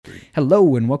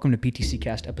Hello and welcome to PTC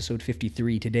Cast episode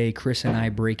 53. Today, Chris and I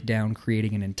break down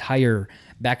creating an entire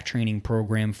back training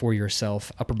program for yourself.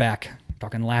 Upper back,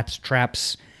 talking lats,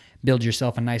 traps, build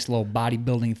yourself a nice little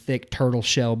bodybuilding thick turtle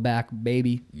shell back,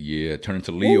 baby. Yeah, turn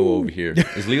into Leo over here.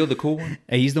 Is Leo the cool one?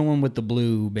 Hey, he's the one with the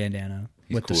blue bandana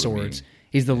with cool the swords.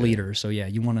 He's the leader, so yeah,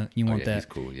 you want that. He's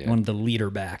cool, yeah. You want the leader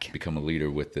back. Become a leader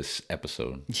with this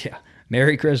episode. Yeah.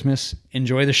 Merry Christmas.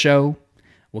 Enjoy the show.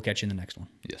 We'll catch you in the next one.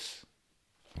 Yes.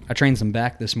 I trained some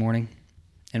back this morning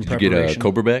in preparation. Did you get a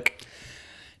Cobra back?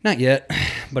 Not yet,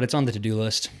 but it's on the to-do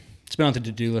list. It's been on the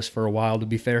to-do list for a while, to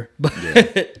be fair. But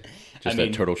Just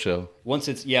that turtle shell? I was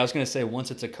going to say,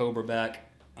 once it's a Cobra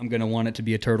back, I'm going to want it to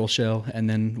be a turtle shell. And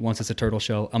then once it's a turtle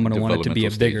shell, I'm going to want it to be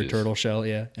a bigger turtle shell,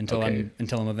 until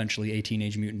I'm eventually a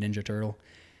Teenage Mutant Ninja Turtle.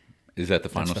 Is that the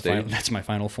final stage? That's my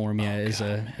final form,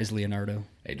 is Leonardo.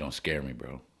 Hey, don't scare me,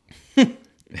 bro.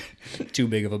 Too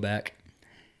big of a back.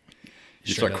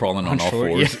 You start crawling on all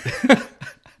fours. Yeah.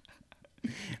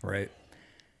 Right.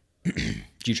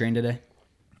 Did you train today?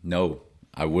 No.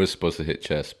 I was supposed to hit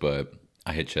chest, but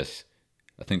I hit chest,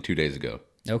 I think 2 days ago.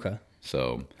 Okay.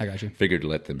 So I got you. Figured to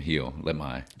let them heal. Let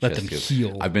them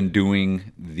heal. I've been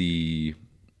doing the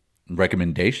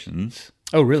recommendations.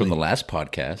 Oh, really? From the last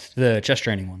podcast. The chest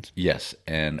training ones. Yes.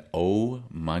 And oh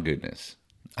my goodness.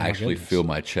 I actually feel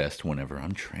my chest whenever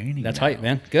I'm training. That's now. Hype,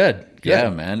 man. Good. Yeah,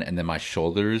 man. And then my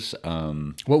shoulders.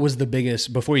 What was the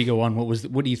biggest, before you go on,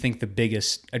 what do you think the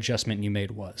biggest adjustment you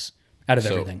made was out of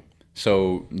everything?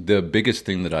 So the biggest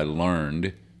thing that I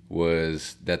learned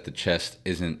was that the chest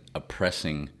isn't a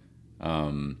pressing,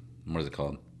 what is it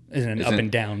called? Isn't an up and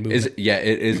down movement.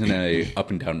 It isn't a up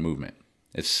and down movement.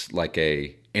 It's like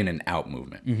a in and out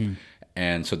movement. Mm-hmm.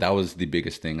 And so that was the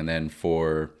biggest thing. And then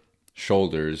for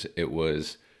shoulders, it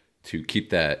was to keep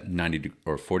that 90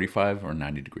 or 45 or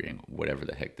 90 degree angle, whatever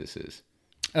the heck this is.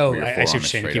 Oh, I see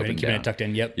what you're saying. Keeping it tucked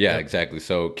in. Yep. Yeah, yep. Exactly.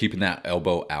 So keeping that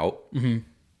elbow out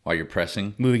while you're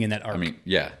pressing. Moving in that arc. I mean,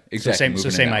 yeah, exactly. So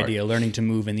same idea, learning to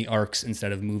move in the arcs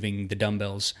instead of moving the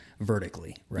dumbbells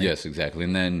vertically, right? Yes, exactly.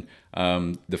 And then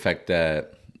the fact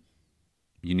that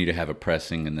you need to have a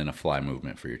pressing and then a fly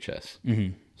movement for your chest.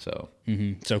 Mm-hmm.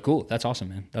 So cool. That's awesome,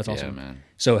 man. That's awesome. Yeah, man.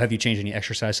 So have you changed any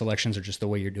exercise selections or just the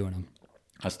way you're doing them?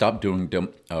 I stopped doing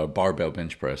barbell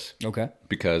bench press. Okay.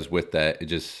 Because with that, it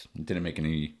just didn't make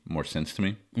any more sense to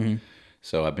me. Mm-hmm.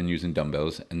 So I've been using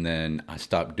dumbbells. And then I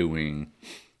stopped doing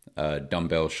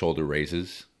dumbbell shoulder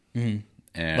raises. Mm-hmm.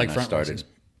 And like front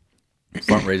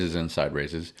raises and side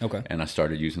raises. Okay. And I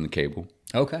started using the cable.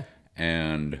 Okay.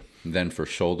 And then for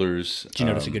shoulders. Did you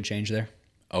notice a good change there?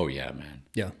 Oh, yeah, man.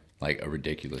 Yeah. Like a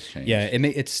ridiculous change. Yeah,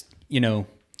 it's,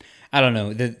 I don't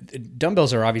know. The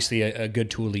dumbbells are obviously a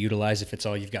good tool to utilize if it's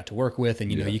all you've got to work with,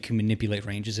 and you can manipulate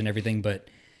ranges and everything. But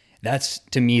that's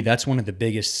one of the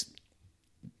biggest.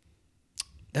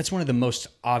 That's one of the most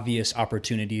obvious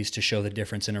opportunities to show the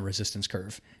difference in a resistance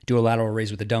curve. Do a lateral raise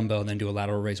with a dumbbell, and then do a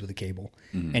lateral raise with a cable,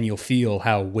 and you'll feel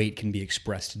how weight can be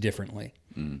expressed differently.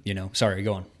 Sorry,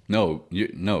 go on.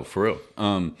 No, for real.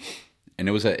 And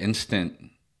it was an instant.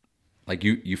 Like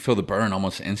you feel the burn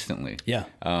almost instantly. Yeah.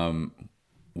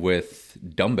 With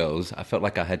dumbbells, I felt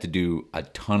like I had to do a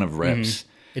ton of reps. Mm-hmm.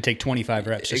 It'd take 25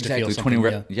 reps just to feel something.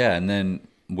 20 reps. Yeah, and then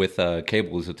with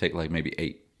cables, it'll take like maybe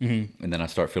 8. Mm-hmm. And then I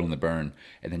start feeling the burn.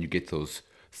 And then you get those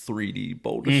 3D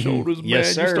boulder shoulders, man.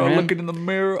 Yes, sir, you start man. looking in the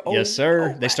mirror. Yes,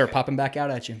 sir. They start popping back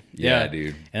out at you. Yeah,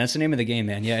 dude. And that's the name of the game,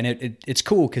 man. Yeah, and it's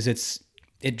cool because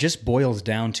it just boils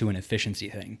down to an efficiency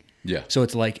thing. Yeah. So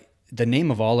it's like the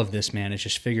name of all of this, man, is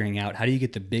just figuring out how do you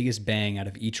get the biggest bang out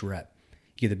of each rep.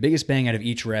 You get the biggest bang out of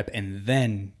each rep, and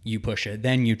then you push it.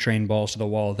 Then you train balls to the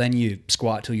wall. Then you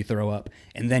squat till you throw up,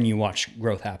 and then you watch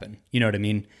growth happen. You know what I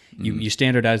mean? Mm-hmm. You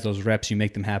standardize those reps. You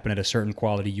make them happen at a certain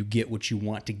quality. You get what you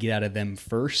want to get out of them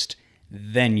first.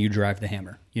 Then you drive the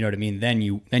hammer. You know what I mean? Then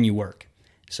you work.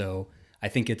 So I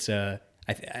think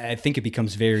I think it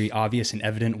becomes very obvious and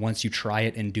evident once you try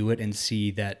it and do it and see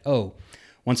that,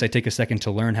 once I take a second to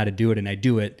learn how to do it and I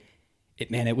do it,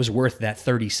 it was worth that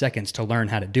 30 seconds to learn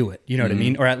how to do it. You know what I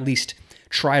mean? Or at least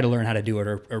try to learn how to do it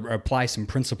or apply some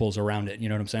principles around it. You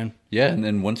know what I'm saying? Yeah. And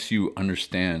then once you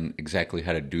understand exactly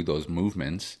how to do those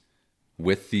movements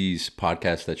with these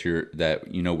podcasts that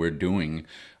we're doing,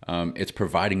 it's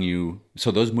providing you.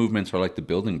 So those movements are like the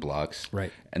building blocks.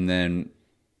 Right. And then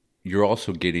you're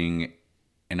also getting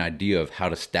an idea of how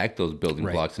to stack those building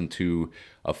blocks into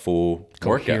a full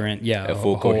coherent, workout. A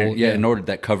full coherent. Yeah. In order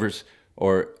that covers,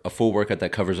 or a full workout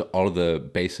that covers all of the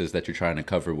bases that you're trying to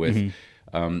cover with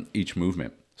each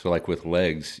movement. So like with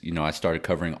legs, I started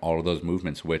covering all of those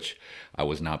movements, which I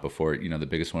was not before. The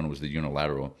biggest one was the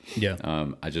unilateral. Yeah.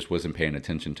 I just wasn't paying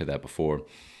attention to that before.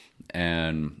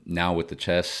 And now with the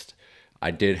chest,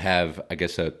 I did have, I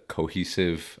guess, a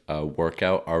cohesive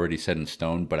workout already set in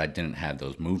stone, but I didn't have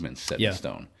those movements set in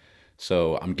stone.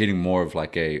 So I'm getting more of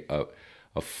like a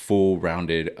full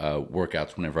rounded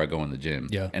workouts whenever I go in the gym.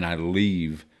 Yeah. And I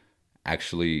leave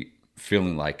actually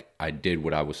feeling like I did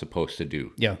what I was supposed to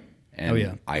do. Yeah.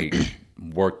 And I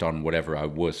worked on whatever I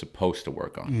was supposed to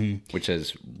work on, which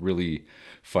is really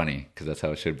funny because that's how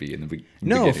it should be in the beginning.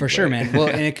 No, for sure, man. Well,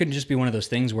 and it couldn't just be one of those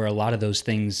things where a lot of those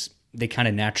things, they kind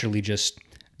of naturally just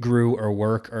grew or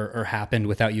work or happened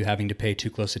without you having to pay too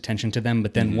close attention to them.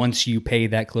 But then once you pay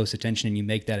that close attention and you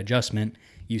make that adjustment,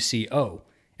 you see, oh,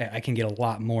 I can get a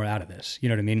lot more out of this. You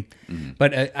know what I mean?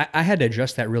 But I had to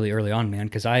adjust that really early on, man,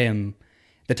 because I am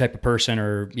the type of person,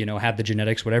 or, you know, have the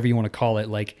genetics, whatever you want to call it.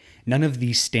 Like, none of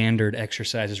these standard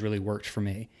exercises really worked for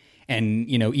me. And,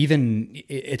 you know, even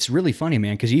it's really funny,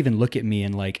 man, because you even look at me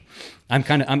and like,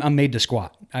 I'm made to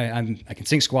squat. I can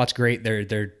sing squats great.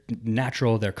 They're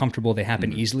natural. They're comfortable. They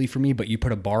happen easily for me. But you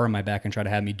put a bar on my back and try to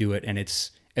have me do it, and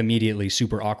it's immediately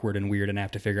super awkward and weird, and I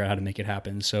have to figure out how to make it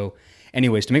happen. So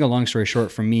anyways, to make a long story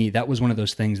short, for me, that was one of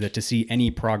those things that to see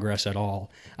any progress at all,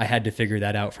 I had to figure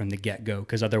that out from the get-go,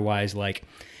 because otherwise, like,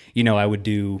 you know, I would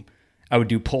do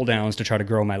pull downs to try to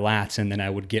grow my lats, and then I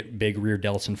would get big rear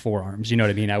delts and forearms. You know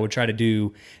what I mean? I would try to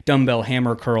do dumbbell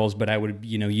hammer curls, but I would,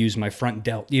 you know, use my front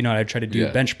delt. You know, I'd try to do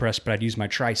bench press, but I'd use my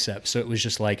triceps. So it was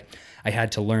just like, I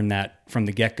had to learn that from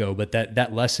the get-go. But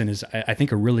that lesson is, I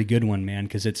think, a really good one, man,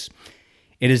 because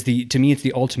to me, it's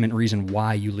the ultimate reason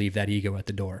why you leave that ego at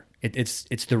the door.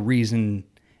 It's the reason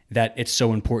that it's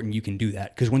so important you can do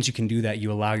that. Because once you can do that,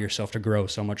 you allow yourself to grow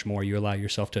so much more. You allow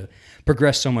yourself to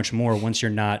progress so much more once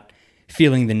you're not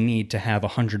feeling the need to have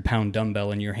 100-pound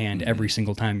dumbbell in your hand every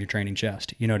single time you're training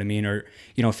chest. You know what I mean? Or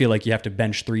you don't feel like you have to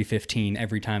bench 315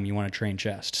 every time you want to train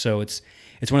chest. So it's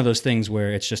one of those things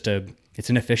where it's just it's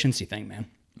an efficiency thing, man.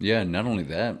 Yeah, not only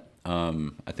that,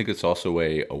 I think it's also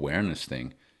a awareness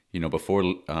thing. You know,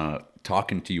 before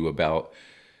talking to you about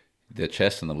the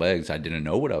chest and the legs, I didn't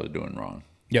know what I was doing wrong.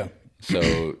 Yeah.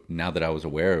 So now that I was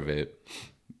aware of it,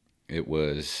 it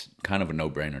was kind of a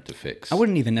no-brainer to fix. I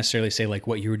wouldn't even necessarily say like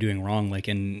what you were doing wrong, like,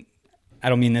 and I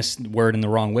don't mean this word in the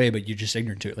wrong way, but you're just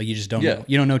ignorant to it. Like, you just don't know.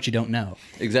 You don't know what you don't know.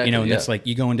 Exactly. You know, and that's like,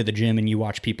 you go into the gym and you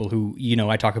watch people who, you know,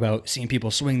 I talk about seeing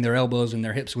people swing their elbows and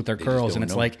their hips with their curls, and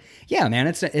it's like, yeah, man,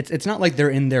 it's not like they're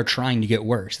in there trying to get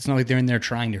worse. It's not like they're in there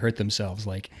trying to hurt themselves.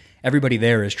 Like, everybody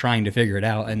there is trying to figure it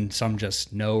out, and some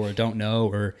just know or don't know,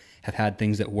 or have had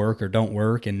things that work or don't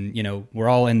work. And, you know, we're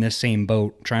all in this same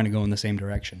boat trying to go in the same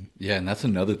direction. Yeah. And that's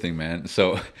another thing, man.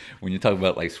 So when you talk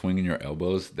about like swinging your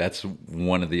elbows, that's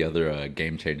one of the other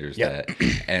game changers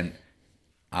and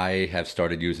I have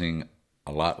started using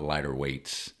a lot lighter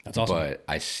weights. That's awesome. But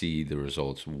I see the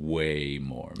results way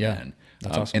more, man.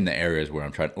 That's awesome. In the areas where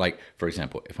I'm trying, like, for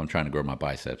example, if I'm trying to grow my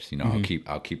biceps, you know,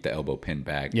 I'll keep the elbow pinned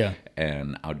back. Yeah.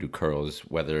 And I'll do curls,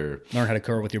 learn how to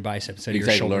curl with your biceps instead of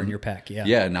your shoulder and your pec. Yeah.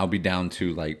 Yeah. And I'll be down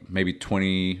to like maybe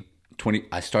 20.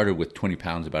 I started with 20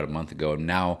 pounds about a month ago, and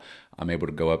now I'm able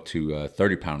to go up to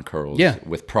 30-pound curls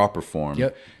with proper form.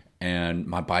 Yep. And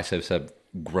my biceps have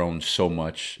grown so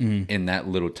much in that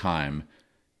little time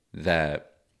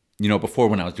that, you know, before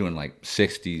when I was doing like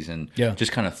 60s and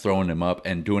just kind of throwing them up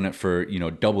and doing it for, you know,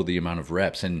 double the amount of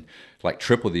reps and like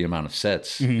triple the amount of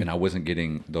sets, and I wasn't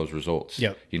getting those results.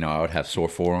 Yep. You know, I would have sore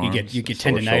forearms. You get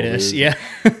tendinitis. Yeah.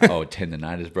 Oh,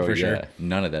 tendinitis, bro. For sure.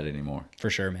 None of that anymore. For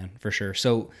sure, man. For sure.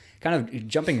 So kind of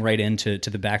jumping right into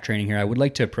the back training here, I would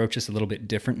like to approach this a little bit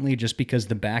differently, just because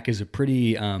the back is a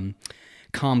pretty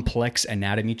complex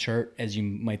anatomy chart, as you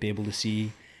might be able to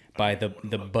see by the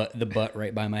butt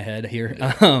right by my head here.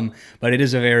 But it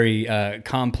is a very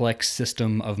complex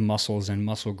system of muscles and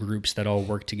muscle groups that all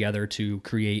work together to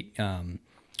create,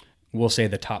 we'll say,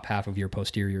 the top half of your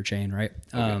posterior chain, right?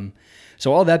 Okay.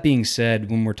 So all that being said,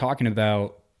 when we're talking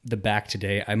about the back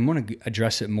today, I'm going to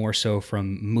address it more so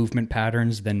from movement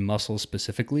patterns than muscles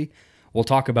specifically. We'll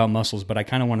talk about muscles, but I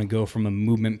kind of want to go from a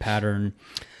movement pattern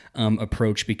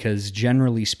approach, because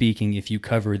generally speaking, if you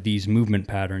cover these movement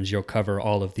patterns, you'll cover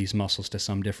all of these muscles to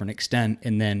some different extent.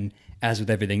 And then, as with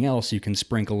everything else, you can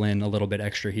sprinkle in a little bit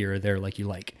extra here or there like you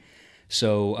like.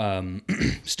 So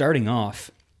starting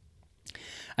off,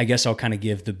 I guess I'll kind of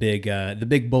give the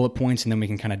big bullet points, and then we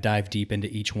can kind of dive deep into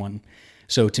each one.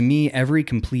 So to me, every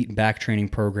complete back training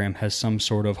program has some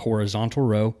sort of horizontal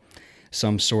row,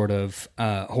 some sort of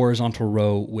horizontal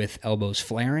row with elbows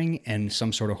flaring, and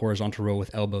some sort of horizontal row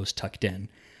with elbows tucked in.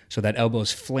 So that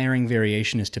elbows flaring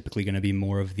variation is typically going to be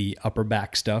more of the upper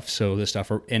back stuff. So the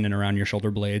stuff in and around your shoulder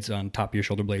blades, on top of your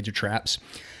shoulder blades, your traps.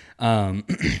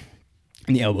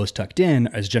 And the elbows tucked in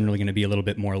is generally going to be a little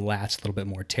bit more lats, a little bit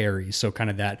more teres. So kind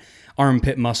of that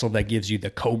armpit muscle that gives you the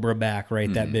cobra back,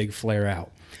 right? That big flare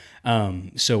out.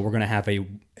 So we're going to have a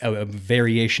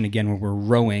variation again where we're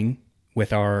rowing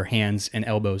with our hands and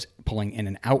elbows pulling in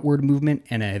an outward movement,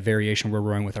 and a variation where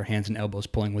we're rowing with our hands and elbows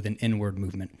pulling with an inward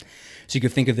movement. So you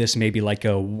could think of this maybe like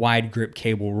a wide grip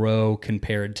cable row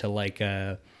compared to like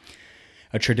a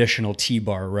traditional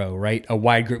T-bar row, right? A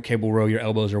wide grip cable row, your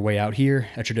elbows are way out here.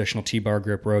 A traditional T-bar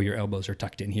grip row, your elbows are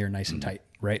tucked in here nice and tight,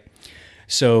 right?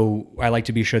 So I like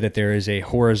to be sure that there is a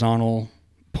horizontal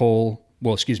pull,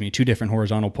 two different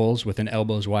horizontal pulls with an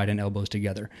elbows wide and elbows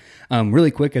together. Really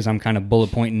quick, as I'm kind of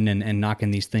bullet pointing and knocking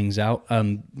these things out,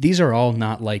 these are all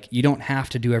not like, you don't have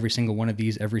to do every single one of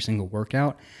these every single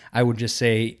workout. I would just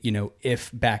say,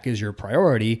 if back is your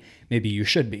priority, maybe you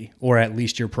should be, or at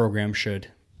least your program should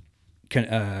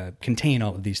contain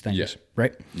all of these things,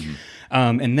 right?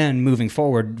 And then moving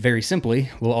forward, very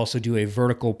simply, we'll also do a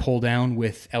vertical pull down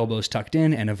with elbows tucked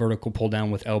in and a vertical pull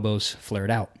down with elbows flared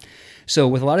out. So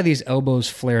with a lot of these elbows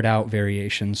flared out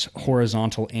variations,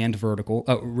 horizontal and vertical,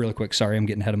 really quick, sorry, I'm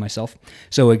getting ahead of myself.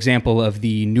 So example of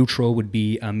the neutral would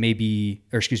be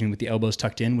with the elbows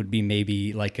tucked in would be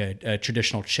maybe like a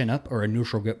traditional chin up or a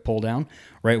neutral grip pull down,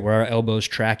 right? Where our elbows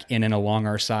track in and along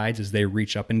our sides as they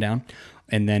reach up and down.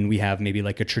 And then we have maybe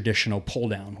like a traditional pull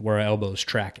down where our elbows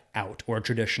track out, or a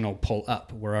traditional pull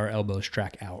up where our elbows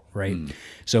track out, right?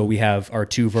 So we have our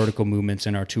two vertical movements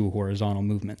and our two horizontal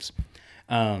movements.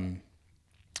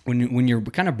 When you're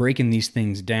kind of breaking these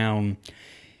things down,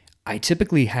 I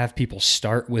typically have people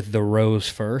start with the rows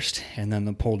first and then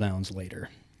the pull downs later.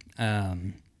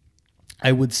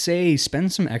 I would say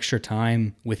spend some extra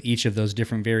time with each of those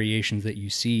different variations that you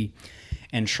see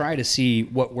and try to see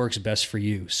what works best for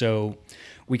you. So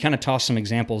we kind of tossed some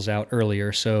examples out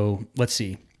earlier. So let's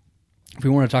see. If we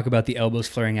want to talk about the elbows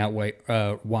flaring out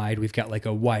wide, we've got like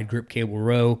a wide grip cable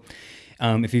row.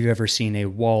 If you've ever seen a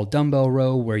wall dumbbell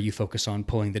row where you focus on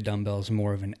pulling the dumbbells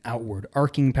more of an outward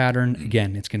arcing pattern,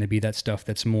 again, it's going to be that stuff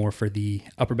that's more for the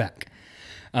upper back.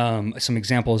 Some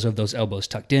examples of those elbows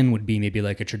tucked in would be maybe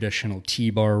like a traditional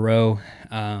T-bar row,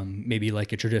 maybe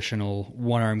like a traditional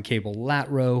one-arm cable lat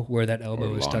row where that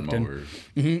elbow is tucked in.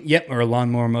 Yep, or a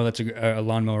lawnmower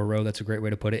row. That's a great way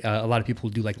to put it. A lot of people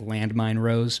do like landmine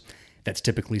rows. That's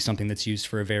typically something that's used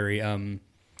for a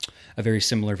very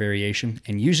similar variation.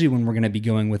 And usually when we're going to be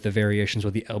going with the variations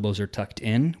where the elbows are tucked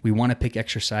in, we want to pick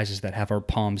exercises that have our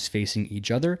palms facing each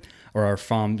other, or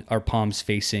our palms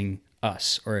facing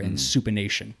us, or in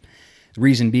supination. The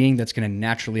reason being, that's going to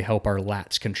naturally help our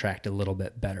lats contract a little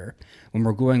bit better. When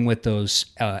we're going with those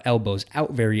elbows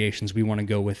out variations, we want to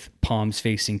go with palms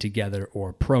facing together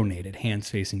or pronated, hands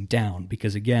facing down,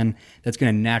 because again, that's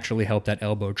going to naturally help that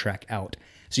elbow track out.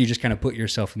 So you just kind of put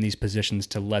yourself in these positions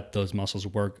to let those muscles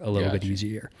work a little bit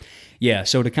easier. Yeah,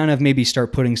 so to kind of maybe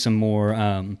start putting some more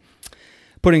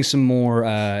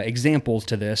examples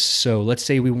to this. So let's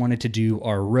say we wanted to do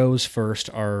our rows first,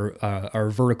 our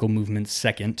vertical movements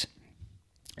second.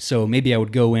 So maybe I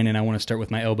would go in and I want to start with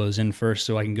my elbows in first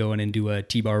so I can go in and do a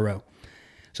T-bar row.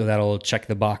 So that'll check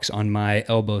the box on my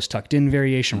elbows tucked in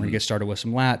variation. We're going to get started with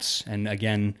some lats. And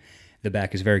again, the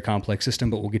back is a very complex system,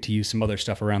 but we'll get to use some other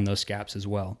stuff around those scaps as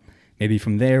well. Maybe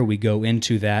from there, we go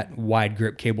into that wide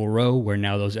grip cable row where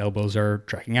now those elbows are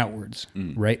tracking outwards,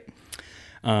 right?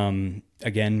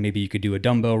 Again, maybe you could do a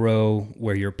dumbbell row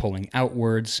where you're pulling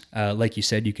outwards. Like you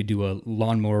said, you could do a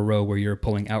lawnmower row where you're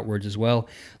pulling outwards as well.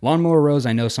 Lawnmower rows,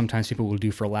 I know sometimes people will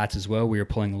do for lats as well, where you're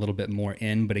pulling a little bit more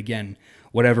in. But again,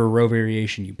 whatever row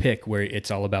variation you pick, where it's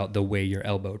all about the way your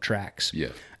elbow tracks. Yeah.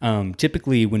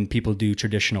 Typically, when people do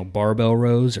traditional barbell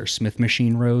rows or Smith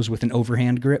machine rows with an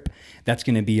overhand grip, that's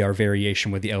going to be our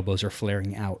variation where the elbows are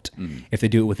flaring out. If they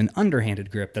do it with an underhanded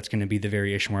grip, that's going to be the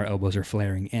variation where our elbows are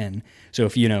flaring in. So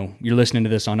if you're listening to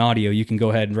this on audio, you can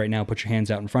go ahead and right now put your hands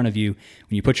out in front of you.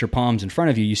 When you put your palms in front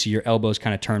of you, you see your elbows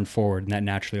kind of turn forward, and that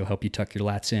naturally will help you tuck your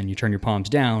lats in. You turn your palms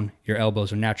down, your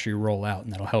elbows will naturally roll out,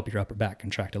 and that'll help your upper back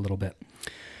contract a little bit.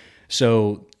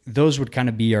 So those would kind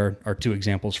of be our two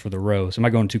examples for the rows. Am I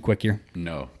going too quick here?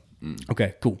 No.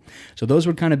 Okay, cool. So those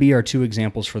would kind of be our two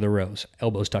examples for the rows.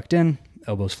 Elbows tucked in,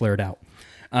 elbows flared out.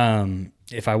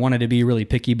 If I wanted to be really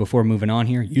picky before moving on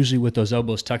here, usually with those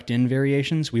elbows tucked in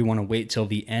variations, we want to wait till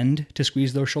the end to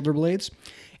squeeze those shoulder blades.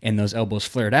 And those elbows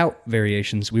flared out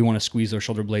variations, we want to squeeze those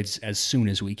shoulder blades as soon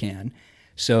as we can.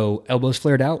 So elbows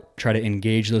flared out, try to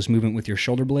engage those movement with your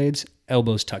shoulder blades.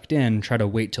 Elbows tucked in, try to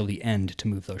wait till the end to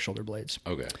move those shoulder blades.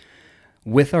 Okay.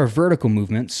 With our vertical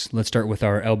movements, let's start with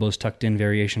our elbows tucked in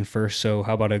variation first. So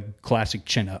how about a classic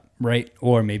chin up, right?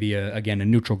 Or maybe, again, a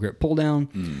neutral grip pull down.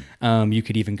 You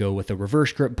could even go with a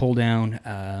reverse grip pull down.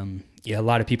 A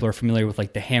lot of people are familiar with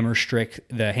like the hammer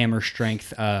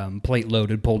strength plate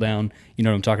loaded pull down. You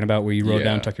know what I'm talking about, where you roll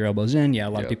down, tuck your elbows in. Yeah,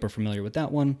 a lot of people are familiar with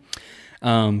that one.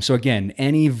 So again,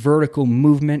 any vertical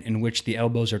movement in which the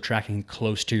elbows are tracking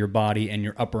close to your body and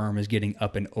your upper arm is getting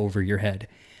up and over your head.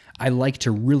 I like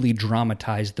to really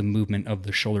dramatize the movement of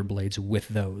the shoulder blades with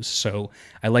those. So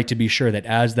I like to be sure that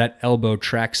as that elbow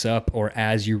tracks up or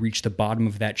as you reach the bottom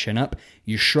of that chin up,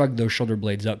 you shrug those shoulder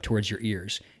blades up towards your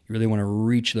ears. You really want to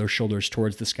reach those shoulders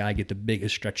towards the sky, get the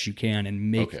biggest stretch you can,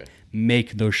 and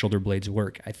make those shoulder blades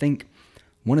work. I think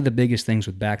one of the biggest things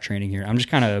with back training here, I'm just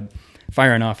kind of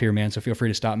firing off here, man, so feel free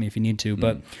to stop me if you need to.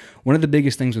 But one of the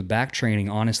biggest things with back training,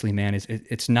 honestly, man, is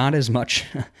it's not as much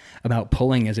about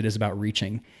pulling as it is about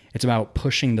reaching. It's about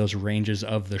pushing those ranges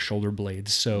of the shoulder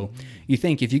blades. So you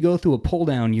think if you go through a pull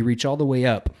down, you reach all the way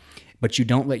up, but you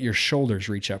don't let your shoulders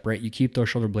reach up, right? You keep those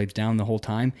shoulder blades down the whole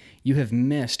time. You have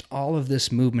missed all of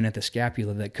this movement at the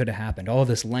scapula that could have happened, all of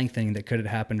this lengthening that could have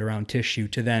happened around tissue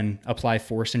to then apply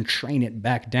force and train it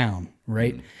back down,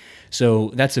 right?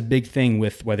 So that's a big thing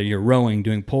with whether you're rowing,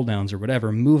 doing pull downs or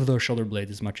whatever, move those shoulder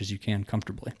blades as much as you can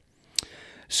comfortably.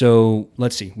 So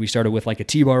let's see, we started with like a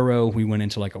T-bar row, we went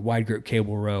into like a wide grip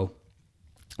cable row,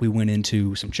 we went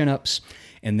into some chin-ups,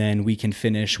 and then we can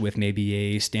finish with maybe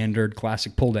a standard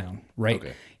classic pull down, right?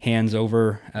 Okay. Hands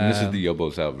over. And this is the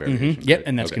elbows out variation. Mm-hmm. Yep, right?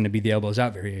 And that's going to be the elbows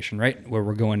out variation, right? Where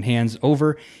we're going hands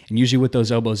over, and usually with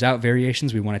those elbows out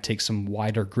variations, we want to take some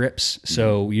wider grips.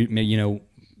 So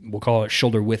we'll call it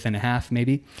shoulder width and a half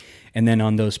maybe. And then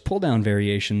on those pull down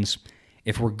variations,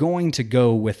 if we're going to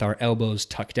go with our elbows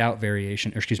tucked out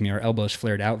variation, our elbows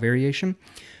flared out variation,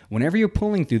 whenever you're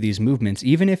pulling through these movements,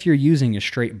 even if you're using a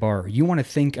straight bar, you want to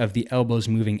think of the elbows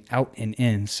moving out and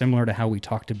in, similar to how we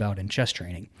talked about in chest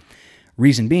training.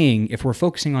 Reason being, if we're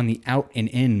focusing on the out and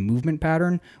in movement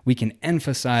pattern, we can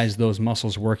emphasize those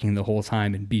muscles working the whole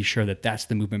time and be sure that that's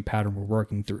the movement pattern we're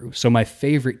working through. So my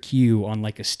favorite cue on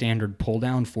like a standard pull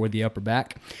down for the upper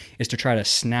back is to try to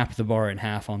snap the bar in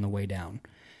half on the way down.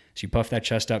 So you puff that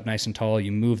chest up nice and tall,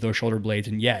 you move those shoulder blades,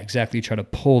 and you try to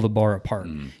pull the bar apart.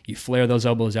 You flare those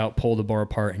elbows out, pull the bar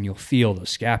apart, and you'll feel the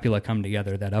scapula come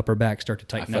together, that upper back start to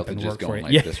tighten up and work for you.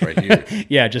 Like this right here.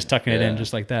 Yeah, just tucking it in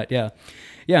just like that.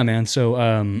 Yeah, man.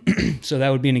 So so that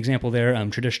would be an example there.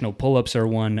 Traditional pull-ups are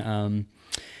one.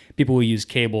 People will use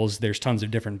cables. There's tons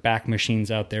of different back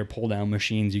machines out there, pull-down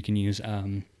machines you can use.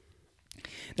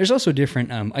 There's also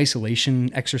different isolation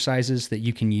exercises that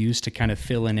you can use to kind of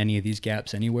fill in any of these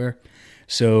gaps anywhere.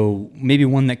 So maybe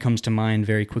one that comes to mind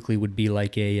very quickly would be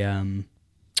like a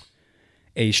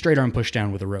straight arm push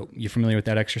down with a rope. You familiar with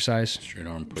that exercise? Straight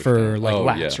arm push for down. Like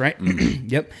lats, right?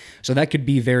 Yep. So that could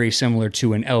be very similar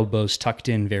to an elbows tucked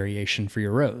in variation for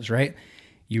your rows, right?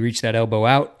 You reach that elbow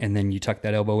out and then you tuck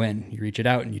that elbow in. You reach it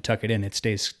out and you tuck it in. It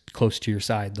stays close to your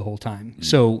side the whole time.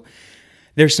 So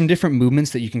there's some different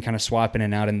movements that you can kind of swap in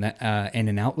and out in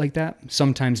and out like that.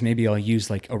 Sometimes maybe I'll use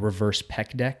like a reverse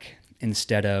pec deck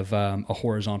instead of a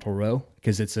horizontal row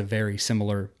because it's a very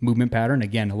similar movement pattern.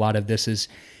 Again, a lot of this is,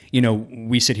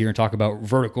 we sit here and talk about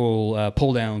vertical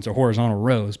pull downs or horizontal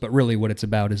rows, but really what it's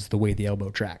about is the way the elbow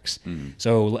tracks.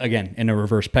 So again, in a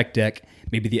reverse pec deck,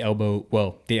 maybe the elbow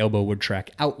would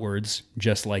track outwards,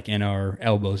 just like in our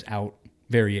elbows out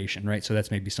variation, right? So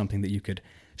that's maybe something that you could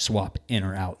swap in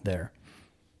or out there.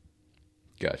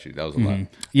 Got you. That was a lot.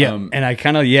 Yeah, and I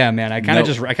kind of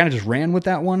just ran with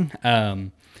that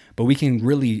one. But we can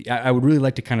really, I would really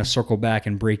like to kind of circle back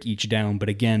and break each down. But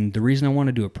again, the reason I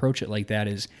wanted to approach it like that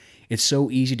is it's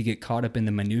so easy to get caught up in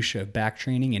the minutia of back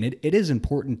training, and it is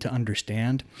important to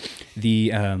understand the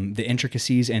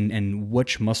intricacies and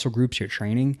which muscle groups you're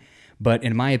training. But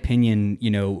in my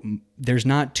opinion, there's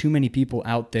not too many people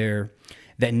out there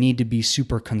that need to be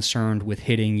super concerned with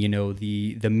hitting,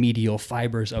 the medial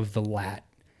fibers of the lat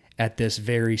at this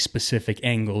very specific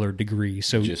angle or degree.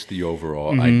 So just the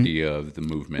overall idea of the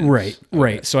movement. Right, okay.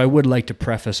 Right. So I would like to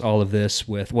preface all of this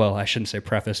with, well, I shouldn't say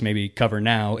preface, maybe cover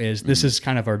now, is this is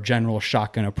kind of our general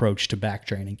shotgun approach to back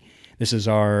training. This is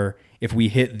if we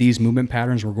hit these movement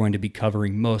patterns, we're going to be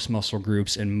covering most muscle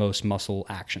groups and most muscle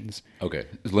actions. Okay.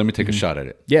 Let me take a shot at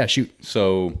it. Yeah, shoot.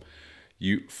 So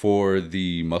for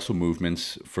the muscle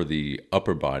movements for the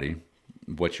upper body,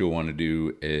 what you'll want to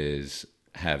do is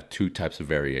have two types of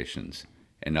variations: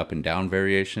 an up and down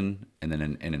variation, and then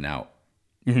an in and out.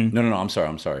 No, I'm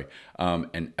sorry.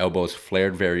 An elbows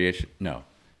flared variation. No.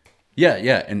 Yeah,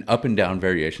 an up and down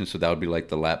variation. So that would be like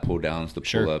the lat pull downs, the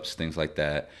pull ups, things like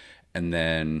that. And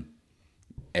then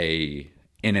a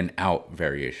in and out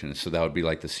variations. So that would be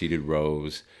like the seated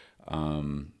rows,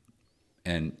 and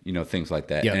things like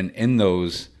that. Yep. And in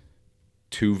those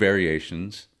two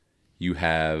variations, you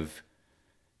have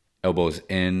elbows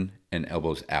in and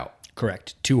elbows out.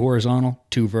 Correct. 2 horizontal,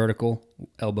 2 vertical,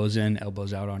 elbows in,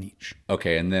 elbows out on each.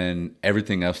 Okay, and then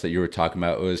everything else that you were talking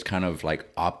about was kind of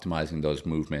like optimizing those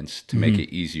movements to make it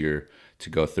easier to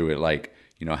go through it, like,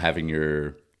 having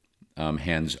your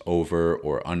hands over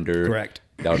or under. Correct.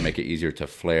 That would make it easier to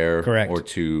flare. Correct. Or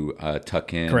to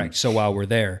tuck in. Correct. So while we're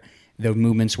there, the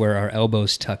movements where our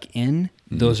elbows tuck in,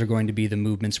 those are going to be the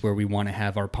movements where we want to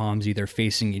have our palms either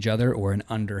facing each other or an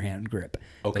underhand grip.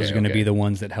 Okay, those are going to be the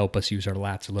ones that help us use our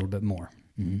lats a little bit more.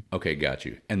 Okay, got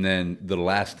you. And then the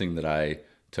last thing that I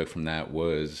took from that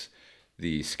was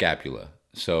the scapula.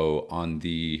 So on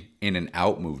the in and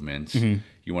out movements,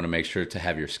 you want to make sure to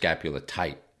have your scapula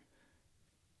tight.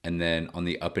 And then on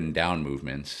the up and down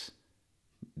movements,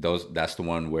 that's the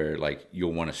one where like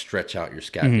you'll want to stretch out your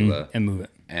scapula and move it.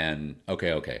 And okay,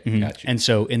 got you. And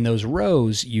so in those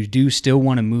rows, you do still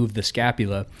want to move the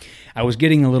scapula. I was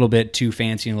getting a little bit too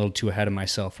fancy and a little too ahead of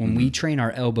myself. When we train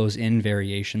our elbows in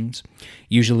variations,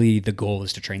 usually the goal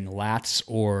is to train the lats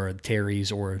or teres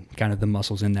or kind of the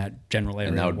muscles in that general area.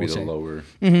 And that would be the lower.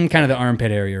 Kind of the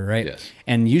armpit area, right? Yes.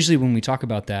 And usually when we talk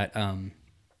about that,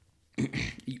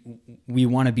 we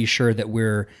want to be sure that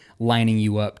we're lining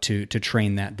you up to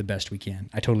train that the best we can.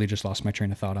 I totally just lost my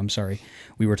train of thought. I'm sorry.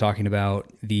 We were talking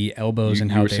about the elbows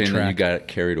and how you were they saying track. that you got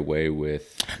carried away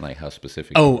with like how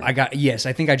specific. Oh, I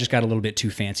think I just got a little bit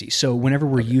too fancy. So whenever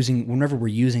we're using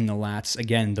the lats,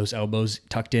 again, those elbows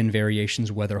tucked in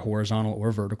variations, whether horizontal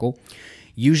or vertical,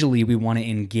 usually we want to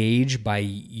engage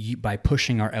by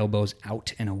pushing our elbows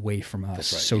out and away from us.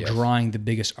 That's right, So yes. drawing the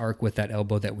biggest arc with that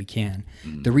elbow that we can.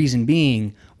 The reason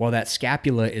being, while that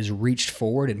scapula is reached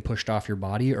forward and pushed off your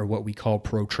body, or what we call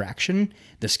protraction,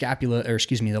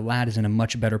 the lat is in a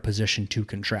much better position to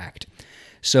contract.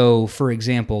 So, for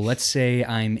example, let's say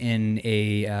I'm in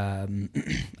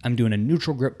I'm doing a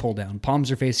neutral grip pull down.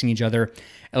 Palms are facing each other,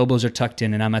 elbows are tucked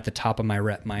in, and I'm at the top of my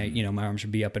rep. My arms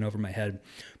would be up and over my head.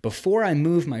 Before I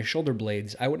move my shoulder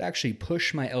blades, I would actually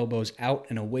push my elbows out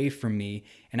and away from me,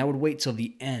 and I would wait till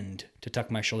the end to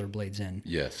tuck my shoulder blades in.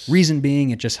 Yes. Reason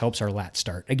being, it just helps our lat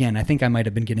start. Again, I think I might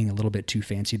have been getting a little bit too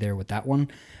fancy there with that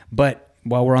one. But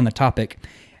while we're on the topic,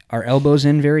 our elbows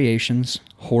in variations,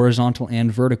 horizontal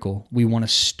and vertical, we want to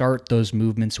start those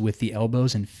movements with the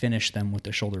elbows and finish them with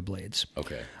the shoulder blades.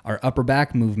 Okay. Our upper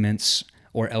back movements,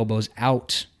 or elbows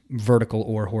out, vertical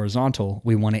or horizontal,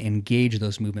 we want to engage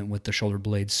those movement with the shoulder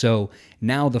blades. So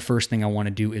now the first thing I want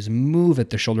to do is move at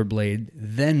the shoulder blade,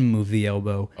 then move the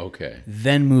elbow. Okay.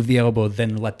 Then move the elbow,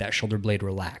 then let that shoulder blade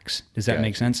relax. Does that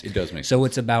make sense? It does make sense. So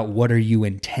it's about what are you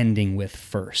intending with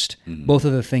first. Both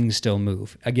of the things still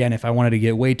move. Again, if I wanted to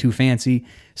get way too fancy,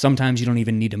 sometimes you don't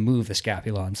even need to move the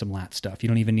scapula on some lat stuff. You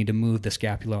don't even need to move the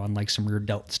scapula on like some rear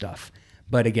delt stuff.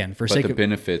 But again, But the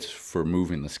benefits for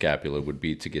moving the scapula would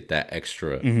be to get that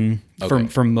extra. Okay.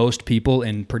 For most people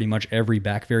in pretty much every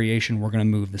back variation, we're going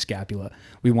to move the scapula.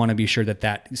 We want to be sure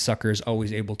that sucker is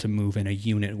always able to move in a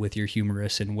unit with your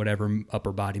humerus and whatever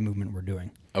upper body movement we're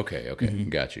doing. Okay.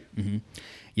 Got you.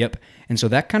 Yep. And so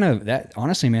that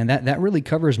honestly, man, that really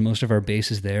covers most of our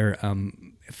bases there.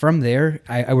 From there,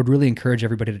 I would really encourage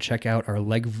everybody to check out our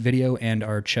leg video and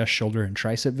our chest, shoulder, and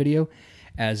tricep video,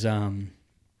 as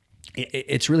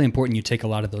it's really important you take a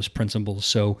lot of those principles.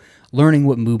 So learning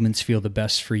what movements feel the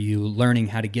best for you, learning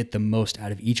how to get the most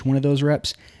out of each one of those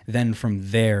reps, then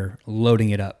from there,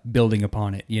 loading it up, building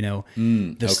upon it,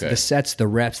 the sets, the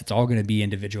reps, it's all going to be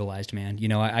individualized, man.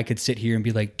 I could sit here and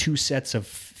be like 2 sets of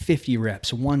 50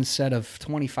 reps, 1 set of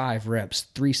 25 reps,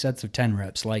 3 sets of 10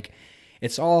 reps. Like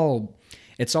it's all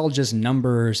just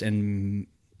numbers, and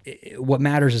what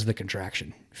matters is the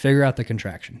contraction. Figure out the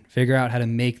contraction. Figure out how to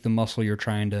make the muscle you're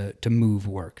trying to move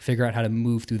work. Figure out how to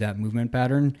move through that movement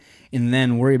pattern, and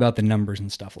then worry about the numbers and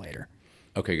stuff later.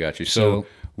 Okay, got you. So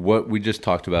what we just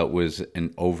talked about was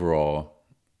an overall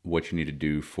what you need to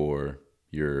do for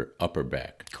your upper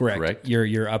back. Correct?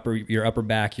 Your upper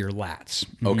back, your lats.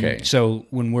 Okay. So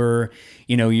when we're,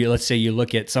 let's say you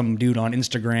look at some dude on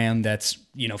Instagram that's,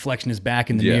 flexing his back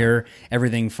in the mirror,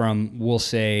 everything from, we'll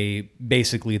say,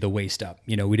 basically the waist up.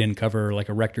 We didn't cover like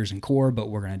erectors and core, but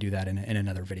we're going to do that in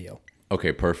another video.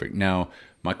 Okay, perfect. Now,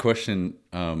 my question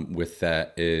with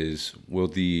that is, will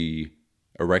the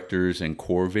erectors and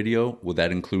core video, will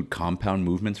that include compound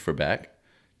movements for back?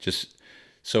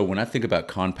 So when I think about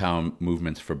compound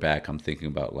movements for back, I'm thinking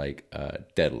about like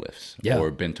deadlifts or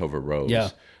bent over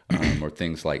rows or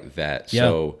things like that.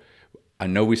 So I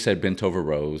know we said bent over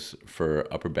rows for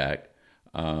upper back.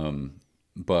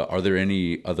 But are there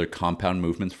any other compound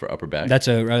movements for upper back? That's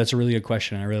a really good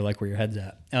question. I really like where your head's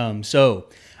at. So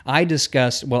I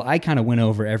kind of went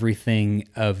over everything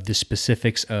of the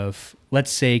specifics of,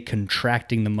 let's say,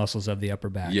 contracting the muscles of the upper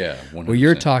back. Yeah, 100%. What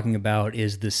you're talking about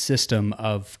is the system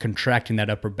of contracting that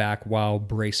upper back while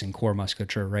bracing core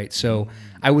musculature, right? So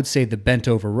I would say the bent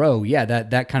over row, yeah,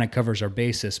 that kind of covers our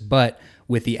basis, but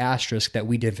with the asterisk that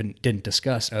we didn't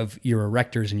discuss of your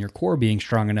erectors and your core being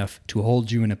strong enough to hold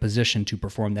you in a position to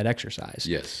perform that exercise.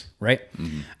 Yes. Right?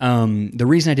 The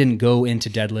reason I didn't go into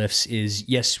deadlifts is,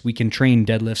 yes, we can train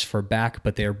deadlifts for back,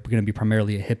 but they're going to be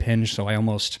primarily a hip hinge, so I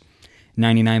almost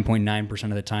 99.9%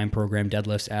 of the time program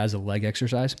deadlifts as a leg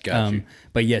exercise. Got you.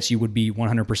 But yes, you would be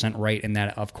 100% right in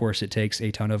that, of course, it takes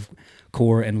a ton of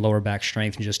core and lower back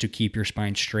strength just to keep your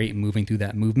spine straight and moving through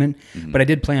that movement. But I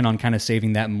did plan on kind of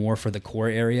saving that more for the core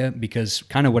area, because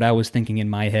kind of what I was thinking in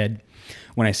my head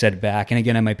when I said back, and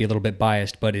again, I might be a little bit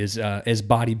biased, but is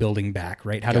bodybuilding back,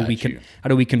 right? How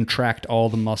do we contract all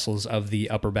the muscles of the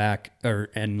upper back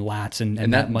and lats and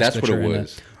that musculature? That's what it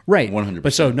was. Right.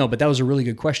 100%. But that was a really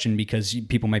good question, because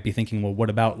people might be thinking, well, what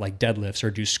about like deadlifts,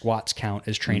 or do squats count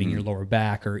as training your lower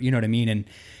back, or you know what I mean? And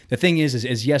the thing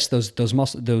is yes, those those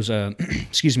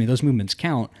movements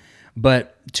count,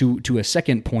 but to a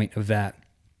second point of that,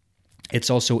 it's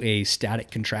also a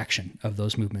static contraction of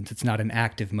those movements. It's not an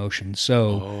active motion.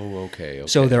 So, okay.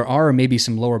 So there are maybe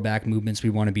some lower back movements we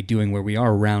want to be doing where we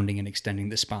are rounding and extending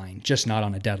the spine, just not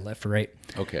on a deadlift, right?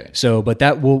 Okay. So, but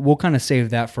that we'll kind of save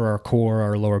that for our core,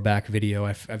 our lower back video.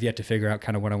 I've yet to figure out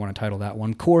kind of what I want to title that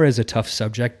one. Core is a tough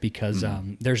subject because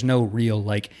there's no real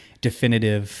like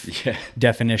definitive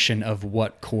definition of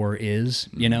what core is,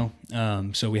 you know?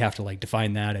 So we have to like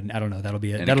define that, and I don't know, that'll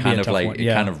be a tough one.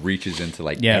 It kind of reaches into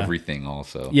like everything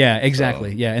also. Yeah, exactly.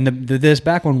 So. Yeah. And this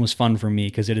back one was fun for me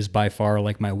because it is by far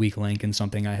like my weak link and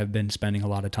something I have been spending a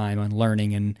lot of time on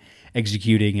learning and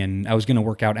executing. And I was going to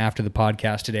work out after the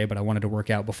podcast today, but I wanted to work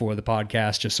out before the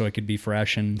podcast just so I could be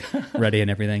fresh and ready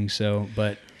and everything. So,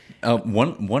 but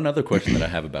one other question that I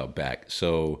have about back.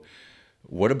 So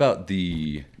what about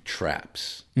the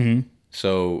traps? Mm-hmm.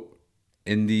 So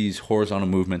in these horizontal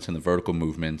movements and the vertical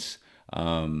movements,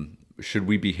 should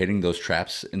we be hitting those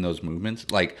traps in those movements?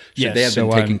 Like, should they have been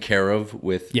taken care of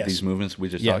with these movements we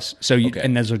just talked? So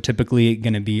and those are typically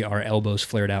going to be our elbows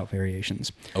flared out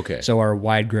variations. Okay. So our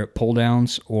wide grip pull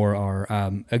downs, or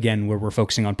our again where we're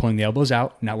focusing on pulling the elbows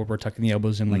out, not where we're tucking the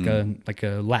elbows in like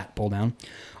a lat pull down,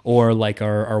 or like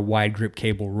our wide grip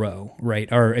cable row, right?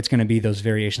 Or it's going to be those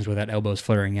variations where that elbow's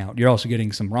flaring out. You're also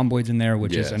getting some rhomboids in there,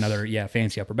 which is another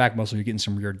fancy upper back muscle. You're getting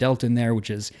some rear delt in there, which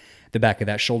is the back of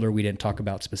that shoulder we didn't talk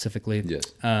about specifically. Yes.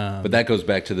 But that goes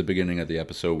back to the beginning of the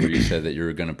episode where you said that you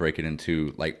were going to break it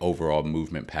into like overall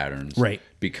movement patterns. Right.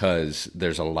 Because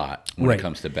there's a lot when it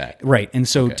comes to back. Right. And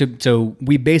so so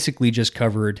we basically just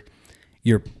covered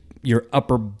your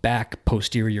upper back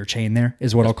posterior chain there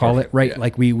is what I'll call it. Right. Yeah.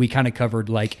 Like we kind of covered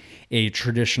like a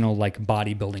traditional like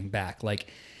bodybuilding back. Like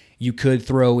you could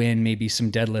throw in maybe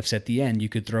some deadlifts at the end. You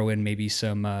could throw in maybe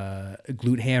some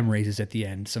glute ham raises at the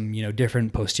end. Some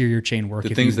different posterior chain work.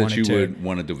 The things that you would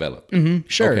want to develop. Mm-hmm,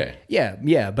 sure. Okay.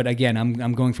 Yeah. But again,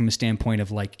 I'm going from a standpoint of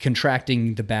like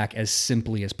contracting the back as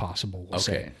simply as possible. We'll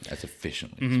say. As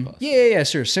efficiently as possible. Yeah,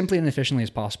 sure. Simply and efficiently as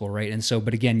possible, right? And so,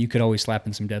 but again, you could always slap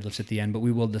in some deadlifts at the end. But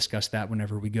we will discuss that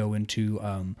whenever we go into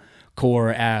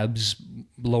core, abs,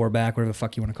 lower back, whatever the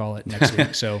fuck you want to call it next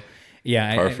week. So.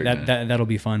 Yeah, perfect, that'll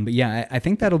be fun. But yeah, I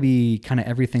think that'll be kind of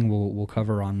everything we'll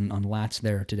cover on lats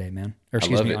there today, man. Or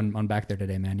excuse me, on back there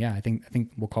today, man. Yeah, I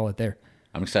think we'll call it there.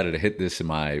 I'm excited to hit this in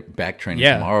my back training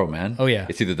tomorrow, man. Oh yeah,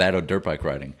 it's either that or dirt bike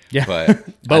riding. Yeah, but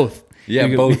both. Both.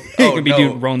 You could be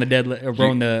rowing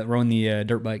the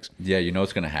dirt bikes. Yeah, you know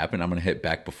what's gonna happen? I'm gonna hit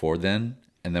back before then.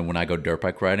 And then when I go dirt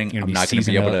bike riding, I'm not going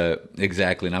to be able to...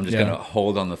 Exactly. And I'm just going to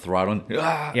hold on the throttle.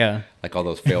 And, like all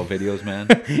those fail videos, man.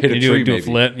 Hit a tree, do a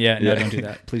flip. Yeah, no, don't do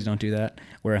that. Please don't do that.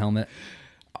 Wear a helmet.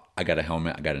 I got a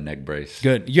helmet. I got a neck brace.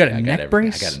 Good. You got a neck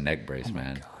brace? I got a neck brace,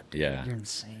 man. God, dude, yeah. You're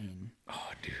insane. Oh,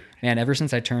 dude. Man, ever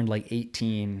since I turned like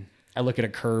 18, I look at a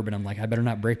curb and I'm like, I better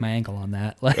not break my ankle on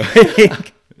that. Like,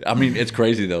 I mean, it's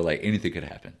crazy, though. Like, anything could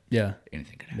happen. Yeah.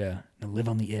 Anything could happen. Yeah. Now live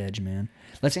on the edge, man.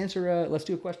 Let's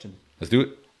do a question. Let's do it.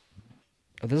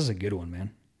 Oh, this is a good one,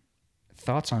 man.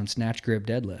 Thoughts on snatch grip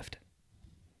deadlift?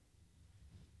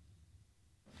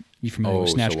 You familiar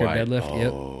with snatch grip deadlift?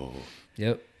 Oh.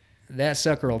 Yep. That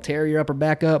sucker will tear your upper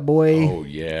back up, boy. Oh,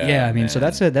 yeah. Yeah, I mean, man. so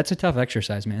that's a tough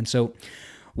exercise, man. So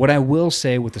what I will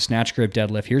say with the snatch grip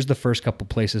deadlift, here's the first couple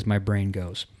places my brain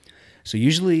goes. So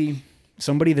usually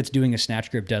somebody that's doing a snatch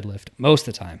grip deadlift, most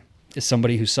of the time, is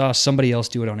somebody who saw somebody else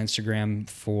do it on Instagram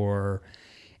for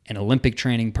an Olympic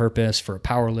training purpose, for a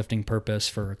powerlifting purpose,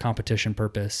 for a competition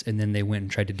purpose, and then they went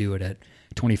and tried to do it at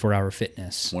 24-hour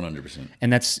fitness. 100%.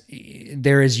 And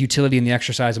there is utility in the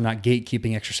exercise. I'm not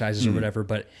gatekeeping exercises or whatever,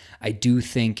 but I do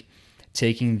think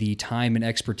taking the time and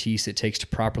expertise it takes to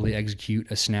properly execute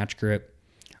a snatch grip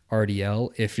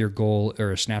RDL, if your goal,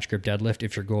 or a snatch grip deadlift,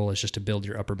 if your goal is just to build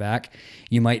your upper back,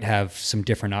 you might have some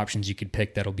different options you could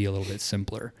pick that'll be a little bit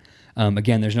simpler.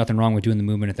 Again, there's nothing wrong with doing the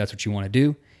movement if that's what you want to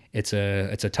do. It's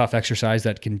a tough exercise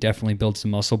that can definitely build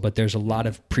some muscle, but there's a lot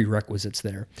of prerequisites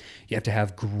there. You have to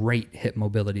have great hip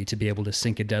mobility to be able to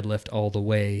sink a deadlift all the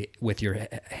way with your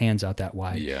hands out that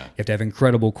wide. Yeah. You have to have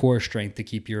incredible core strength to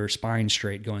keep your spine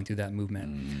straight going through that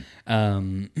movement.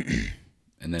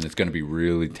 And then it's going to be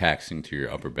really taxing to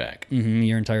your upper back.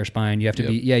 Your entire spine. You have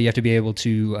to you have to be able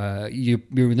to,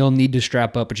 you'll need to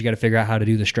strap up, but you got to figure out how to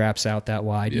do the straps out that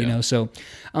wide, you know? So,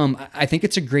 I think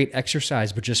it's a great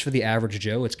exercise, but just for the average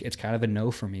Joe, it's kind of a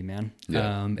no for me, man.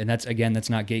 Yeah. And that's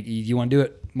not gate. You want to do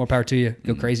it, more power to you,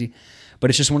 go crazy. But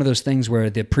it's just one of those things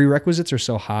where the prerequisites are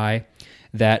so high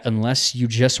that unless you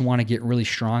just want to get really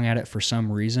strong at it for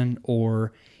some reason,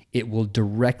 or it will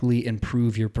directly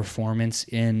improve your performance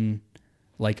in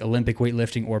like Olympic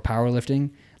weightlifting or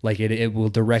powerlifting, like it will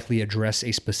directly address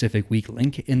a specific weak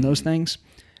link in those things,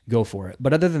 go for it.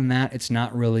 But other than that, it's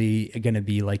not really going to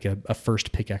be like a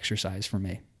first pick exercise for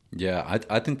me. Yeah,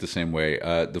 I think the same way.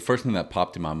 The first thing that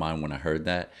popped in my mind when I heard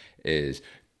that is,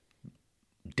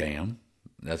 damn,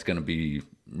 that's going to be,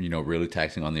 really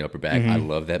taxing on the upper back. I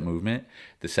love that movement.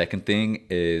 The second thing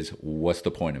is, what's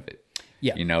the point of it?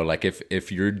 Yeah. Like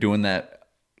if you're doing that,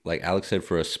 like Alex said,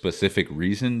 for a specific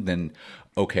reason, then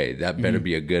okay, that better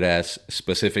be a good ass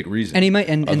specific reason. And he might,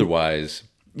 and otherwise,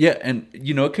 yeah, and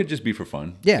it could just be for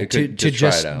fun. Yeah, it to could just try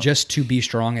it out. just to be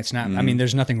strong. It's not. I mean,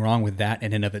 there's nothing wrong with that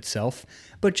in and of itself.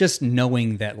 But just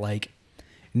knowing that,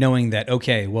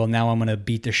 okay, well, now I'm gonna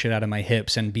beat the shit out of my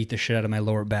hips and beat the shit out of my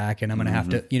lower back, and I'm gonna have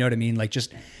to, you know what I mean? Like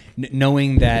just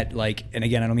knowing that, like, and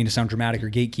again, I don't mean to sound dramatic or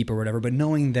gatekeep or whatever, but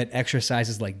knowing that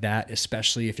exercises like that,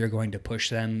 especially if you're going to push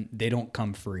them, they don't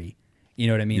come free. You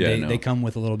know what I mean? Yeah, they come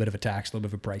with a little bit of a tax, a little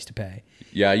bit of a price to pay.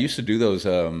 Yeah, I used to do those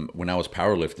when I was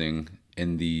powerlifting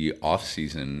in the off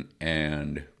season,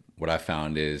 and what I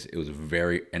found is it was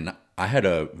and I had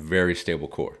a very stable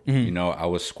core. I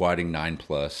was squatting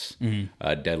 9+,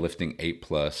 deadlifting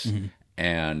 8+,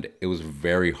 and it was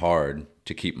very hard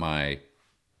to keep my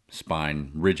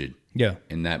spine rigid. Yeah.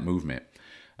 In that movement,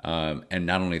 and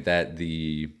not only that,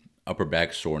 the upper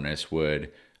back soreness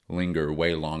would linger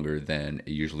way longer than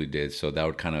it usually did. So that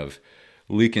would kind of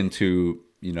leak into,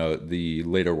 the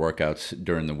later workouts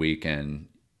during the week and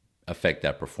affect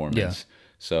that performance. Yeah.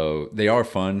 So they are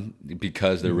fun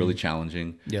because they're really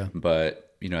challenging. Yeah.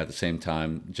 But, at the same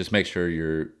time, just make sure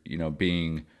you're,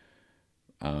 being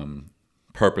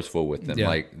purposeful with them. Yeah.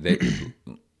 Like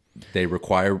they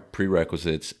require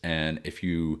prerequisites. And if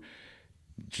you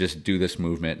just do this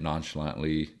movement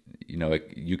nonchalantly,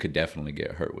 you could definitely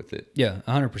get hurt with it. Yeah,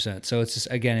 100%. So it's just,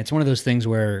 again, it's one of those things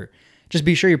where just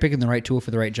be sure you're picking the right tool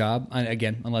for the right job.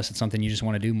 Again, unless it's something you just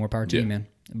want to do, more power to you, man.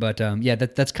 But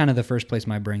that's kind of the first place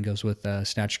my brain goes with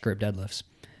snatch grip deadlifts.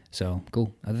 So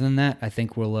cool. Other than that, I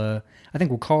think we'll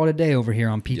call it a day over here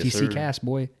on PTC Cast,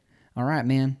 boy. All right,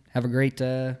 man. Have a great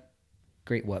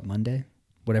Monday,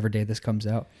 whatever day this comes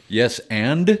out. Yes,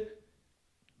 and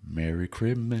Merry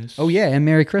Christmas. Oh, yeah, and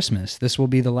Merry Christmas. This will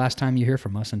be the last time you hear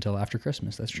from us until after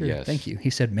Christmas. That's true. Yes. Thank you. He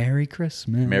said Merry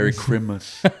Christmas. Merry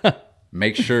Christmas.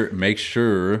 Make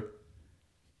sure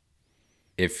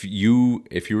if you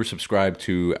were subscribed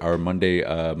to our Monday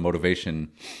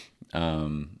motivation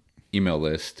email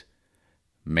list,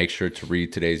 make sure to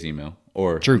read today's email.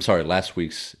 Or, True. I'm sorry, last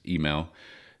week's email,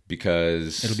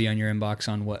 because it'll be on your inbox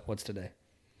on what's today?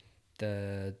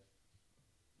 The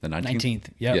 19th?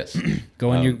 Yep. Yes.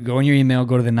 Go in your email,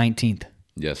 go to the 19th.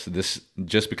 Yes. This,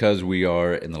 just because we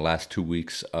are in the last 2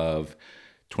 weeks of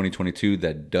 2022,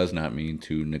 that does not mean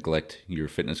to neglect your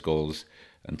fitness goals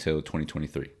until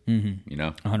 2023.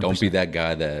 100%. Don't be that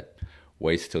guy that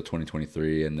waits till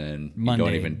 2023 and then Monday, you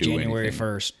don't even do January anything.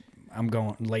 1st. I'm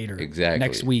going later. Exactly.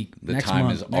 Next week. The next time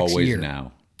month, is next always year.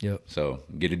 now. Yep. So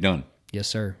get it done. Yes,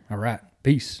 sir. All right.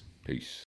 Peace. Peace.